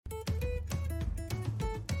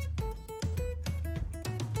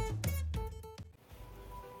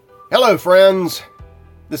Hello, friends.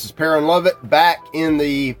 This is Perrin Lovett back in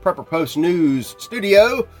the Prepper Post News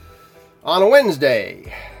studio on a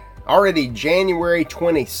Wednesday, already January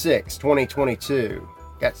 26, 2022.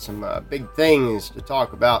 Got some big things to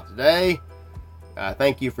talk about today.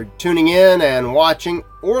 Thank you for tuning in and watching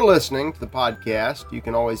or listening to the podcast. You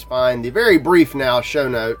can always find the very brief now show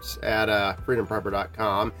notes at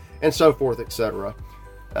freedomprepper.com and so forth, etc.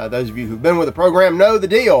 Those of you who've been with the program know the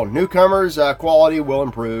deal. Newcomers, quality will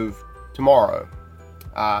improve tomorrow.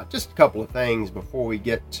 Just a couple of things before we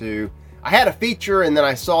get to... I had a feature and then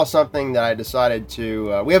I saw something that I decided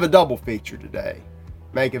to... we have a double feature today.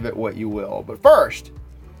 Make of it what you will. But first,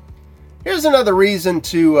 here's another reason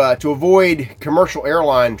to avoid commercial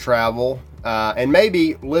airline travel and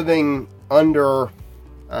maybe living under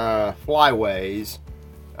flyways.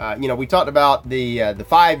 We talked about the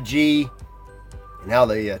 5G and how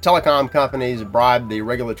the telecom companies bribed the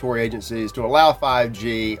regulatory agencies to allow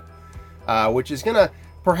 5G, which is going to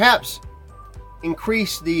perhaps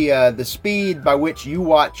increase the speed by which you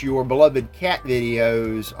watch your beloved cat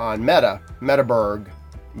videos on Metaberg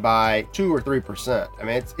by 2 or 3%. I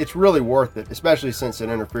mean, it's really worth it, especially since it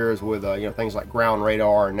interferes with things like ground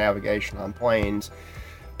radar and navigation on planes.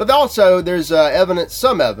 But also, there's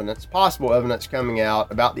possible evidence coming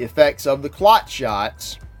out about the effects of the clot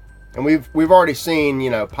shots. And we've already seen,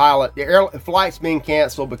 flights being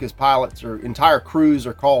canceled because entire crews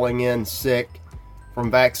are calling in sick from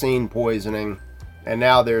vaccine poisoning. And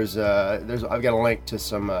now I've got a link to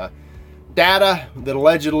some data that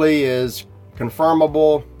allegedly is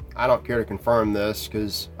confirmable. I don't care to confirm this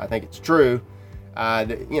because I think it's true.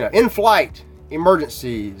 In-flight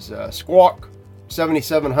emergencies, Squawk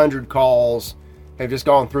 7700 calls have just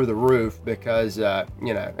gone through the roof because,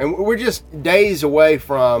 and we're just days away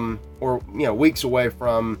from, weeks away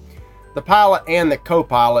from the pilot and the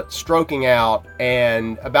co-pilot stroking out,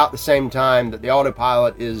 and about the same time that the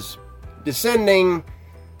autopilot is descending,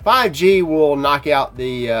 5G will knock out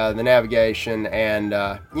the navigation, and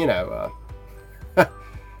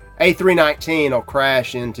A319 will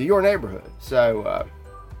crash into your neighborhood. So,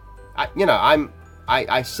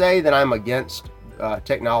 I say that I'm against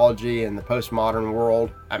technology in the postmodern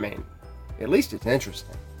world. I mean, at least it's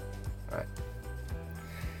interesting. All right.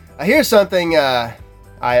 Here's something I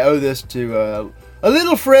owe this to a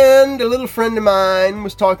little friend of mine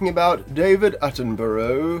was talking about David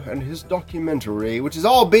Attenborough and his documentary, which is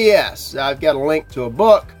all BS. I've got a link to a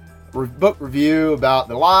book review about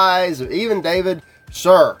the lies of even David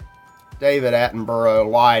Attenborough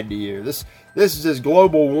lied to you. This is his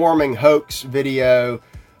global warming hoax video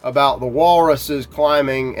about the walruses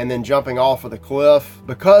climbing and then jumping off of the cliff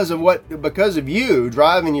because of you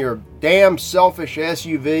driving your damn selfish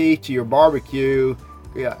SUV to your barbecue.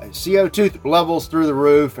 CO2 levels through the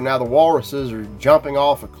roof, and now the walruses are jumping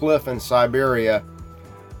off a cliff in Siberia.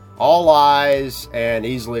 All lies and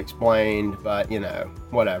easily explained, but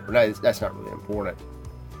whatever. That's not really important.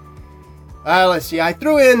 Let's see. I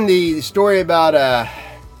threw in the story about,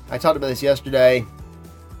 I talked about this yesterday.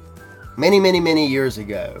 Many years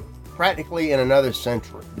ago, practically in another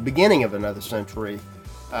century, the beginning of another century,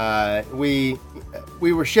 we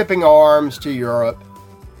were shipping arms to Europe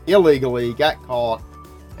illegally, got caught,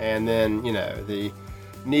 and then, the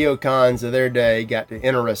neocons of their day got to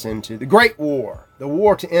enter us into the Great War, the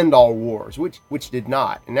war to end all wars, which did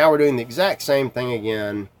not. And now we're doing the exact same thing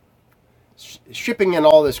again, shipping in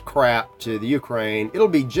all this crap to the Ukraine. It'll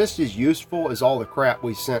be just as useful as all the crap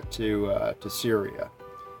we sent to Syria.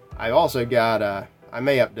 I've also got, I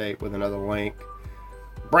may update with another link.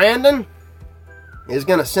 Brandon is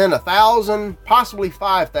going to send 1,000, possibly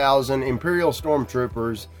 5,000 Imperial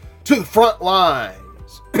stormtroopers to the front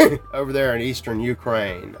lines over there in eastern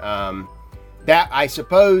Ukraine. I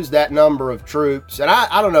suppose that number of troops, and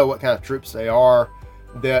I don't know what kind of troops they are.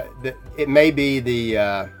 It may be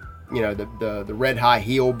the Red High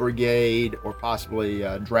Heel Brigade or possibly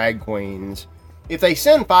drag queens. If they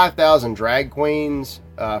send 5,000 drag queens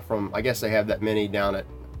from, I guess they have that many down at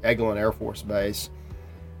Eglin Air Force Base,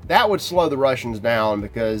 that would slow the Russians down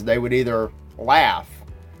because they would either laugh.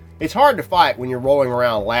 It's hard to fight when you're rolling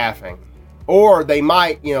around laughing. Or they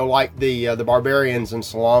might, like the barbarians in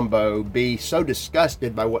Salambo, be so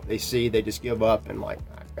disgusted by what they see, they just give up and like,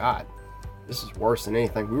 God, this is worse than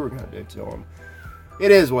anything we were going to do to them.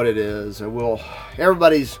 It is what it is.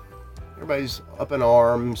 Everybody's up in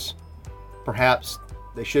arms. Perhaps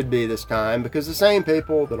they should be this time, because the same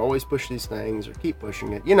people that always push these things or keep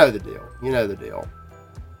pushing it, you know the deal.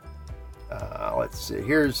 Let's see.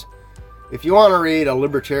 If you want to read a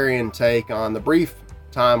libertarian take on the brief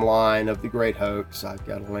timeline of the Great Hoax, I've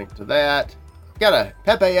got a link to that. I've got a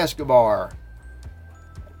Pepe Escobar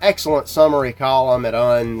excellent summary column at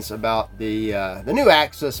UNS about the new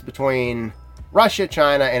axis between Russia,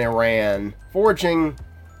 China, and Iran, forging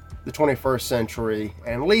the 21st century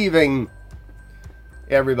and leaving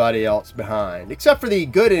everybody else behind, except for the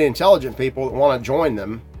good and intelligent people that want to join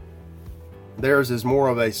them. Theirs is more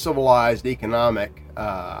of a civilized economic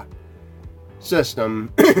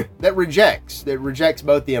system that rejects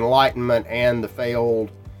both the Enlightenment and the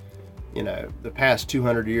failed, the past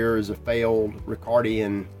 200 years of failed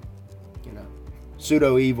Ricardian,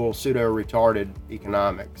 pseudo-evil, pseudo-retarded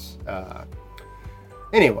economics.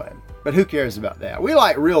 Anyway, but who cares about that? We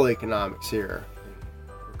like real economics here.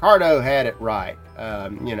 Ricardo had it right.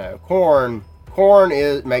 Corn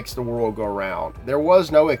makes the world go round. There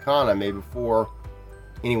was no economy before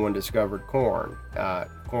anyone discovered corn.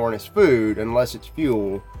 Corn is food unless it's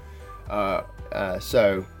fuel.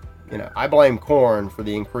 So, I blame corn for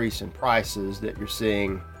the increase in prices that you're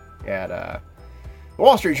seeing at. The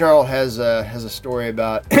Wall Street Journal has a story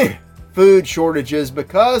about food shortages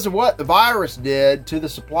because of what the virus did to the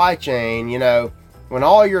supply chain. When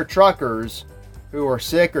all your truckers who are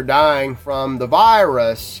sick or dying from the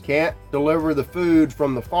virus can't deliver the food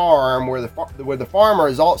from the farm, where the farmer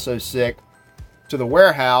is also sick, to the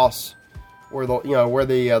warehouse, where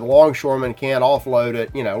the longshoremen can't offload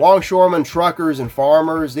it. Longshoremen, truckers, and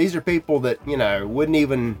farmers. These are people that wouldn't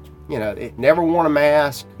even never worn a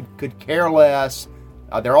mask, could care less.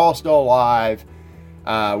 They're all still alive.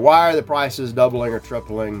 Why are the prices doubling or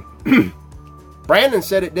tripling? Brandon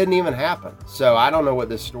said it didn't even happen. So I don't know what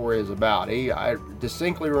this story is about. I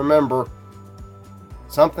distinctly remember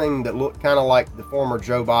something that looked kind of like the former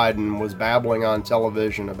Joe Biden was babbling on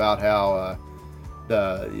television about how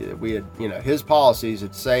his policies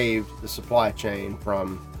had saved the supply chain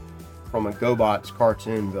from a GoBots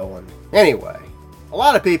cartoon villain. Anyway, a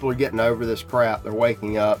lot of people are getting over this crap. They're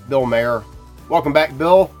waking up. Bill Mayer, welcome back,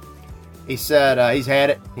 Bill. He said he's had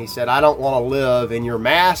it. He said, I don't want to live in your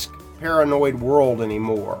mask paranoid world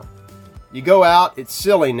anymore. You go out, it's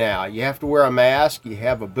silly now. You have to wear a mask, you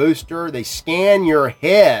have a booster, they scan your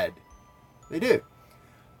head. They do.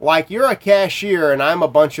 Like you're a cashier and I'm a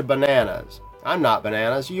bunch of bananas. I'm not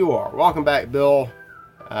bananas, you are. Welcome back, Bill.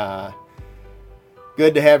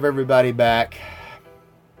 Good to have everybody back.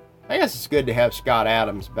 I guess it's good to have Scott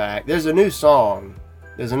Adams back. There's a new song.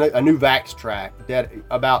 There's a new Vax track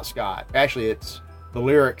about Scott. Actually, the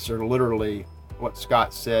lyrics are literally what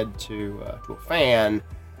Scott said to a fan.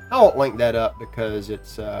 I won't link that up because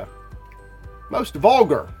it's most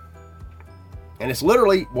vulgar, and it's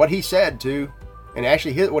literally what he said too. And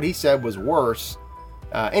actually, what he said was worse.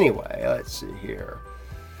 Anyway, let's see here.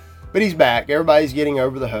 But he's back. Everybody's getting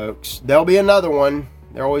over the hoax. There'll be another one.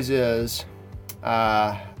 There always is.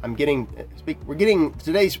 We're getting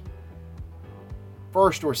today's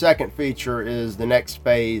first or second feature is the next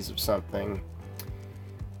phase of something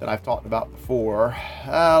that I've talked about before.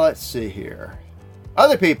 Let's see here.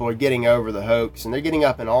 Other people are getting over the hoax, and they're getting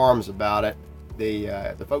up in arms about it.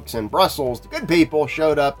 The folks in Brussels, the good people,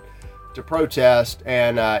 showed up to protest,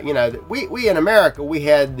 and we in America, we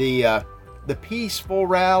had the peaceful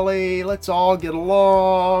rally. Let's all get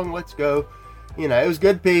along. Let's go. It was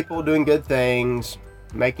good people doing good things,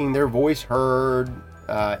 making their voice heard.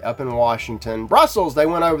 Up in Washington. Brussels, they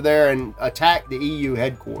went over there and attacked the EU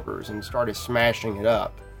headquarters and started smashing it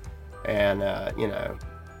up. And,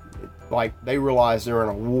 like they realize they're in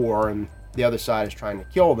a war and the other side is trying to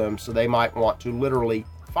kill them, so they might want to literally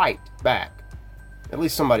fight back. At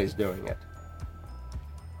least somebody's doing it.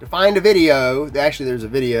 To find a video, actually there's a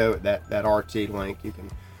video at that RT link. You can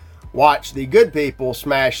watch the good people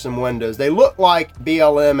smash some windows. They look like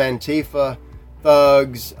BLM Antifa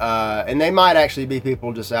thugs, and they might actually be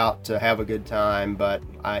people just out to have a good time, but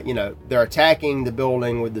they're attacking the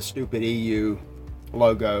building with the stupid EU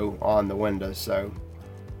logo on the windows. So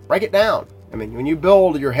break it down. I mean, when you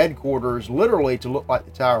build your headquarters literally to look like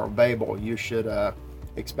the Tower of Babel, you should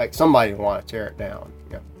expect somebody to want to tear it down.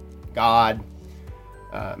 God,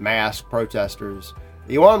 mask protesters.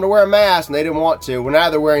 You want them to wear a mask and they didn't want to. Well, now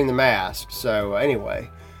they're wearing the mask. So anyway,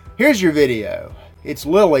 here's your video. It's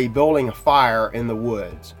Lily building a fire in the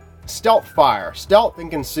woods. Stealth fire. Stealth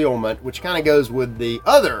and concealment, which kind of goes with the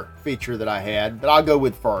other feature that I had, but I'll go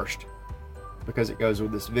with first because it goes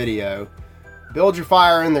with this video. Build your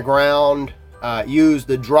fire in the ground. Use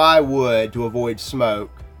the dry wood to avoid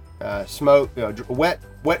smoke.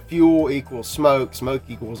 Wet fuel equals smoke. Smoke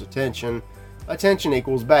equals attention. Attention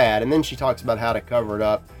equals bad. And then she talks about how to cover it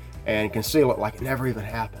up and conceal it like it never even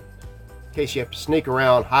happened, in case you have to sneak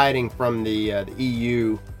around hiding from the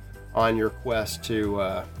EU on your quest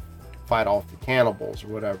to fight off the cannibals or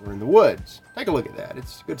whatever in the woods. Take a look at that.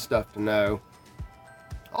 It's good stuff to know.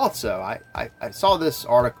 Also, I saw this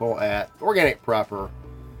article at Organic Prepper.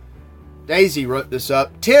 Daisy wrote this up.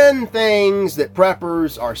 10 things that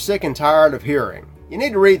preppers are sick and tired of hearing. You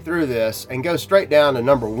need to read through this and go straight down to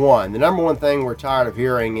number 1. The number 1 thing we're tired of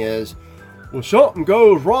hearing is, well, something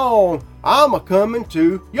goes wrong, I'm a-coming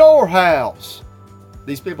to your house.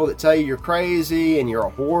 These people that tell you you're crazy and you're a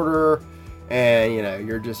hoarder and,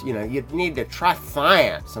 you're just, you need to try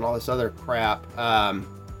science and all this other crap.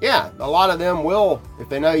 Yeah, a lot of them will, if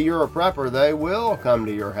they know you're a prepper, they will come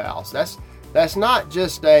to your house. That's not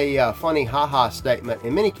just a funny ha-ha statement.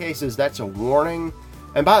 In many cases, that's a warning.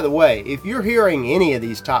 And by the way, if you're hearing any of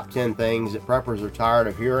these top 10 things that preppers are tired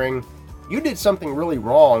of hearing, you did something really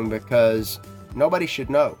wrong, because nobody should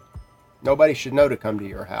know. Nobody should know to come to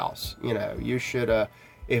your house. You should,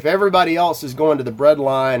 if everybody else is going to the bread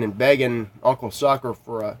line and begging Uncle Sucker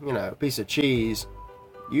for a piece of cheese,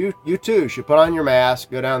 you too should put on your mask,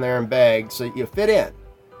 go down there and beg so you fit in,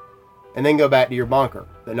 and then go back to your bunker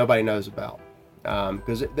that nobody knows about.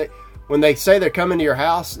 Because when they say they're coming to your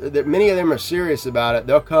house, that many of them are serious about it.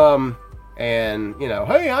 They'll come and,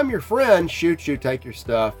 hey, I'm your friend, shoot you, take your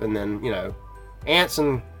stuff, and then, the ants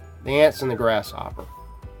and the grasshopper.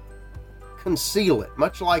 Conceal it,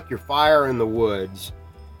 much like your fire in the woods.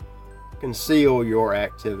 Conceal your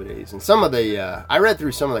activities. And some of the, I read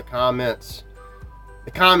through some of the comments.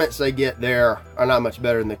 The comments they get there are not much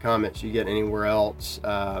better than the comments you get anywhere else.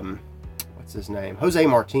 What's his name? Jose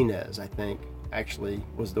Martinez, I think, actually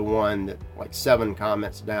was the one that, like 7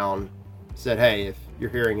 comments down, said, hey, if you're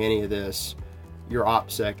hearing any of this, your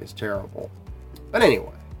OPSEC is terrible. But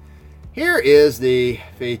anyway, here is the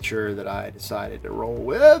feature that I decided to roll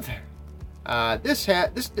with. This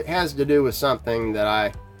has to do with something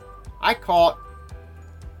that I caught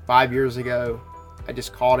 5 years ago. I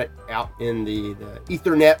just caught it out in the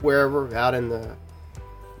Ethernet, wherever, out in the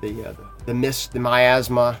mist, the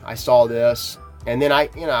miasma. I saw this, and then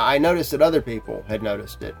I noticed that other people had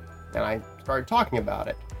noticed it, and I started talking about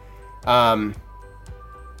it.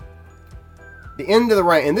 The end of the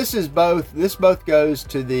rain, and this both goes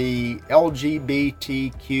to the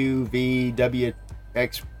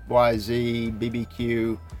LGBTQVWXYZ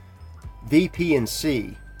BBQ VP and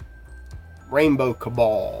C rainbow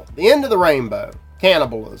cabal. The end of the rainbow.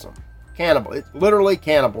 Cannibalism. It's literally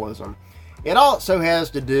cannibalism. It also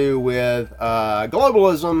has to do with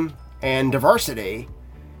globalism and diversity,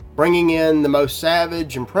 bringing in the most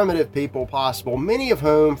savage and primitive people possible, many of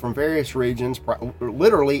whom from various regions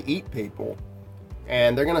literally eat people.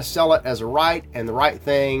 And they're going to sell it as a right and the right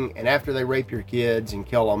thing, and after they rape your kids and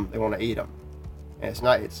kill them, they want to eat them. And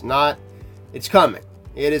it's coming.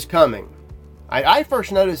 It is coming. I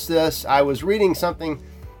first noticed this. I was reading something.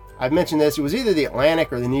 I've mentioned this. It was either the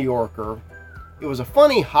Atlantic or the New Yorker. It was a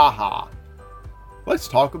funny ha-ha. Let's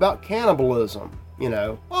talk about cannibalism.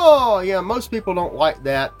 Oh yeah, most people don't like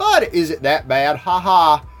that, but is it that bad?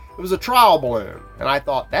 Ha-ha. It was a trial balloon. And I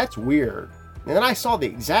thought, that's weird. And then I saw the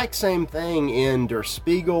exact same thing in Der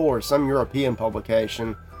Spiegel or some European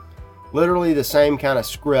publication. Literally the same kind of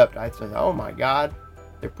script. I said, oh my God,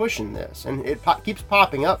 they're pushing this. And it keeps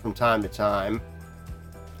popping up from time to time.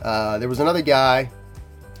 There was another guy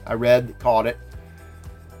I read that caught it.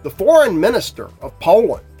 The foreign minister of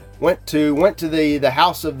Poland went to the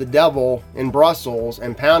house of the devil in Brussels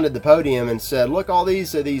and pounded the podium and said, look, all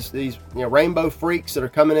these rainbow freaks that are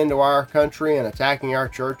coming into our country and attacking our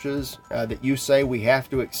churches that you say we have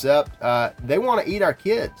to accept, they want to eat our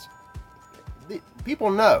kids. People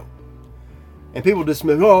know. And people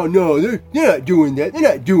dismiss, oh no, they're not doing that. They're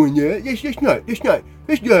not doing that. It's not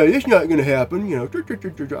going to happen.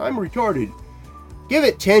 I'm retarded. Give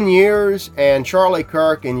it 10 years and Charlie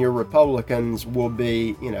Kirk and your Republicans will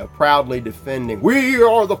be, proudly defending, we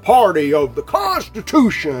are the party of the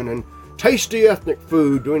Constitution and tasty ethnic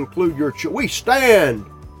food to include your children. We stand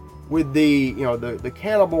with the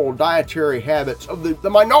cannibal dietary habits of the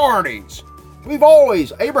minorities.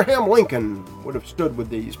 Abraham Lincoln would have stood with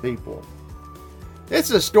these people.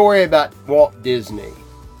 It's a story about Walt Disney.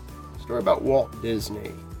 I'll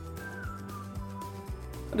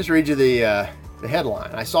just read you the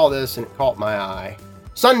headline. I saw this and it caught my eye.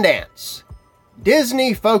 Sundance.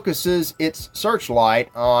 Disney focuses its searchlight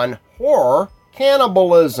on horror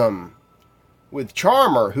cannibalism with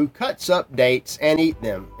Charmer who cuts up dates and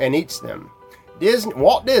eats them.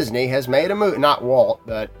 Walt Disney has made a movie, not Walt,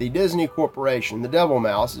 but the Disney Corporation, the Devil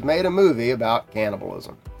Mouse, has made a movie about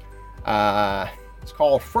cannibalism. It's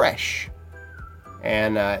called Fresh.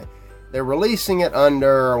 And they're releasing it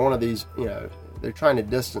under one of these, they're trying to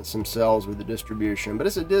distance themselves with the distribution, but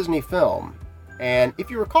it's a Disney film. And if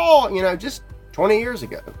you recall, just 20 years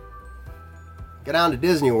ago, go down to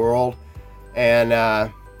Disney World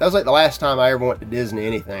and That was like the last time I ever went to Disney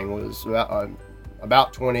anything was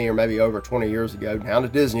about 20 or maybe over 20 years ago, down to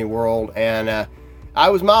Disney World. And I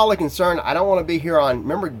was mildly concerned. I don't want to be here on,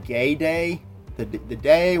 remember Gay Day? The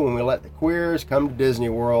day when we let the queers come to Disney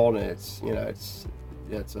World, and it's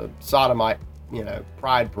a sodomite,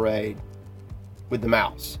 pride parade with the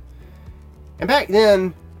mouse. And back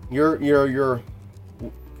then, your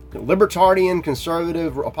libertarian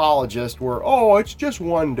conservative apologists were, oh, it's just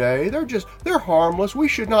one day. They're harmless. We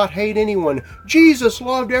should not hate anyone. Jesus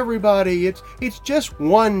loved everybody. It's just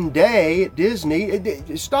one day at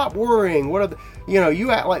Disney. Stop worrying. What are the,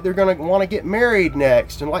 you act like they're going to want to get married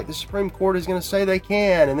next, and like the Supreme Court is going to say they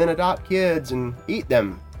can, and then adopt kids and eat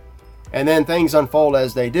them. And then things unfold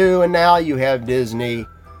as they do, and now you have Disney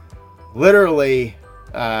literally,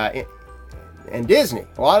 and Disney,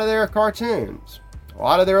 a lot of their cartoons, a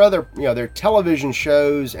lot of their other, their television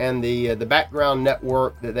shows, and the background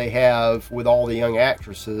network that they have with all the young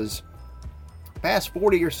actresses, past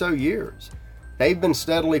 40 or so years, they've been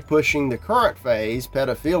steadily pushing the current phase,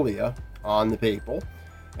 pedophilia, on the people.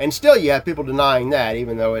 And still you have people denying that,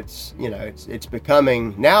 even though it's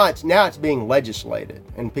becoming, now it's being legislated,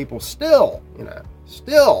 and people still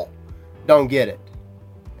don't get it.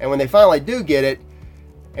 And when they finally do get it,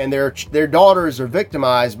 and their daughters are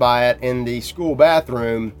victimized by it in the school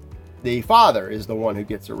bathroom, the father is the one who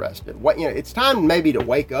gets arrested. It's time maybe to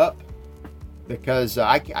wake up, because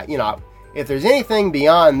if there's anything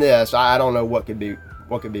beyond this, I don't know what could be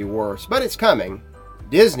worse. But it's coming.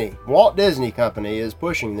 Walt Disney Company is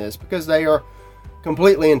pushing this because they are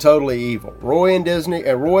completely and totally evil. Roy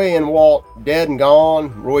and Walt dead and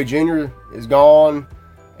gone. Roy Jr. is gone,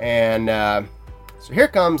 and so here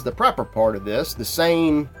comes the prepper part of this, the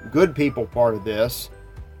sane, good people part of this.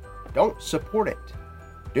 Don't support it.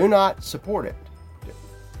 Do not support it.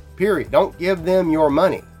 Period. Don't give them your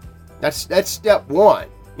money. That's step one.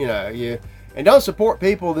 And don't support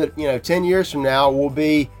people that 10 years from now will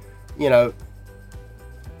be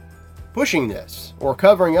pushing this or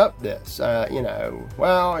covering up this. We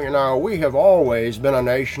have always been a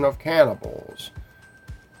nation of cannibals.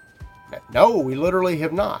 No, we literally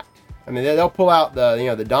have not. I mean, they'll pull out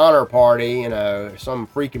the Donner Party, some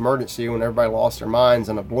freak emergency when everybody lost their minds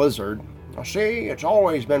in a blizzard. See, it's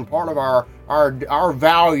always been part of our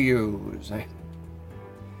values.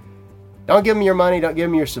 Don't give them your money. Don't give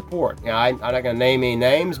them your support. I'm not going to name any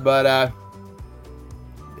names, but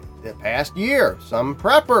the past year, some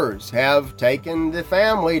preppers have taken the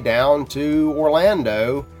family down to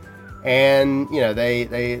Orlando, and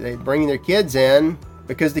they bring their kids in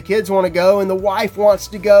because the kids want to go and the wife wants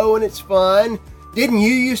to go and it's fun. Didn't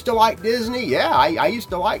you used to like Disney? Yeah, I used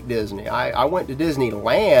to like Disney. I went to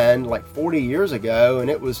Disneyland like 40 years ago, and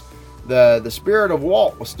it was the spirit of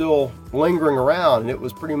Walt was still lingering around, and it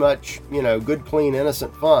was pretty much good, clean,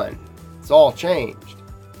 innocent fun. It's all changed.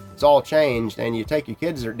 And you take your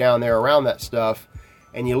kids down there around that stuff,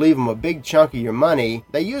 and you leave them a big chunk of your money.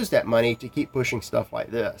 They use that money to keep pushing stuff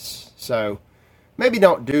like this. So maybe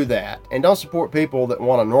don't do that, and don't support people that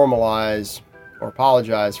want to normalize or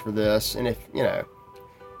apologize for this. And if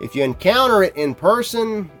you encounter it in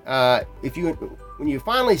person, when you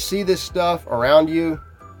finally see this stuff around you,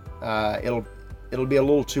 it'll be a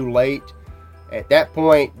little too late. At that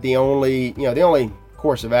point, the only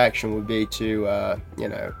course of action would be to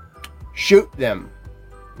shoot them,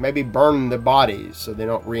 maybe burn the bodies so they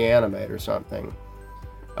don't reanimate or something.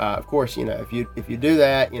 Of course, if you do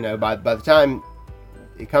that, by the time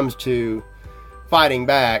it comes to fighting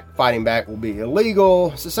back will be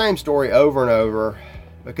illegal. It's the same story over and over,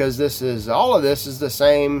 because all of this is the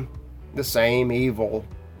same evil.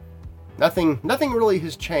 Nothing really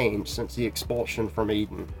has changed since the expulsion from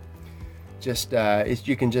Eden.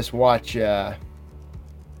 You can just watch,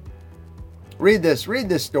 read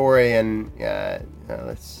this story, and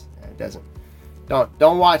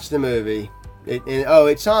don't watch the movie.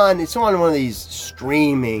 It's on one of these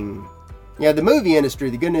streaming. The movie industry,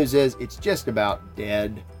 the good news is it's just about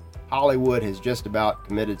dead. Hollywood has just about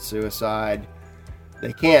committed suicide.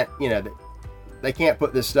 They can't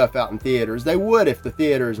put this stuff out in theaters. They would if the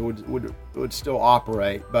theaters would still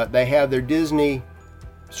operate, but they have their Disney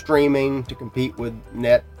streaming to compete with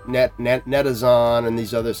Netazon and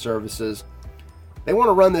these other services. They want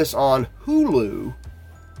to run this on Hulu,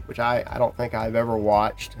 which I don't think I've ever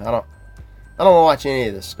watched. I don't watch any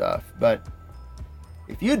of this stuff, but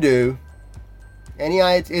if you do, and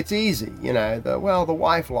it's easy, the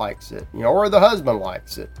wife likes it, or the husband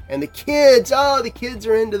likes it, and the kids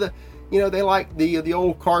are into the, they like the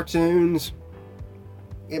old cartoons.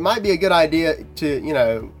 It might be a good idea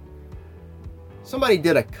to, somebody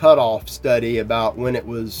did a cutoff study about when it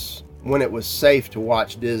was when it was safe to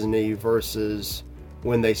watch Disney versus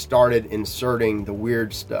when they started inserting the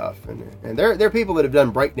weird stuff. And there are people that have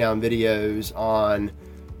done breakdown videos on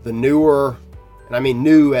the newer, and I mean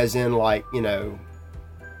new as in like,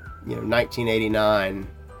 1989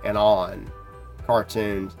 and on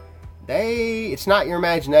cartoons. It's not your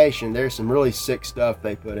imagination. There's some really sick stuff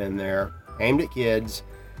they put in there aimed at kids.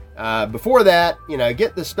 Before that,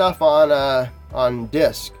 get the stuff on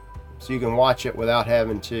disc so you can watch it without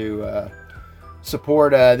having to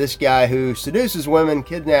support this guy who seduces women,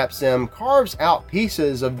 kidnaps them, carves out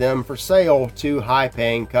pieces of them for sale to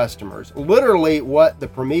high-paying customers. Literally what the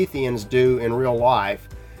Prometheans do in real life.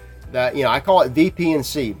 That I call it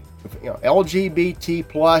VP&C. LGBT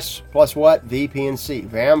plus what? VP&C.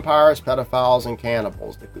 Vampires, pedophiles, and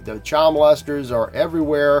cannibals. The child molesters are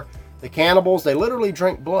everywhere. The cannibals, they literally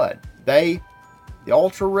drink blood. The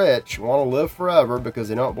ultra rich, want to live forever because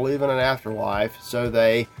they don't believe in an afterlife, so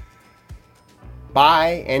they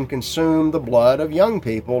buy and consume the blood of young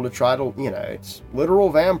people to try to, it's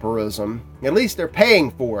literal vampirism. At least they're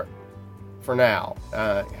paying for it for now.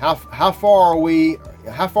 How far away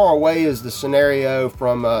is the scenario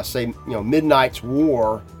from, say, Midnight's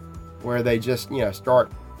War, where they just,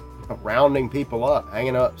 start rounding people up,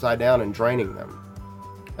 hanging them upside down and draining them?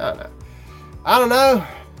 I don't know.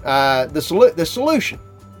 The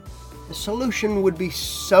solution would be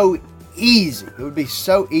so easy. It would be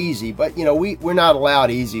so easy, but we're not allowed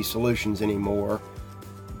easy solutions anymore.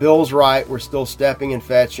 Bill's right. We're still stepping and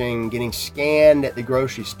fetching, getting scanned at the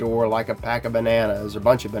grocery store like a pack of bananas, or a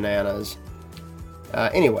bunch of bananas.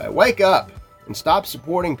 Anyway, wake up and stop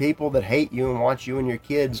supporting people that hate you and want you and your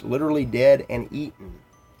kids literally dead and eaten.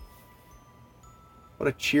 What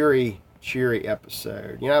a cheery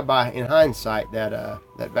episode. In hindsight, that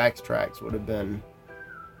Vaxtrax would have been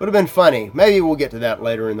funny. Maybe we'll get to that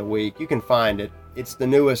later in the week. You can find it. It's the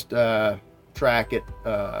newest track at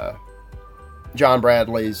John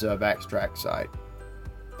Bradley's Vaxtrax site.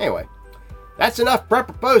 Anyway, that's enough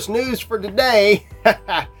Prepper Post news for today.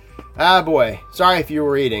 Ah boy, sorry if you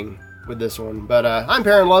were eating with this one, but I'm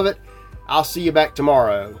Perrin Lovett. I'll see you back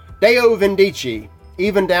tomorrow. Deo Vindici,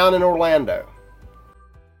 even down in Orlando.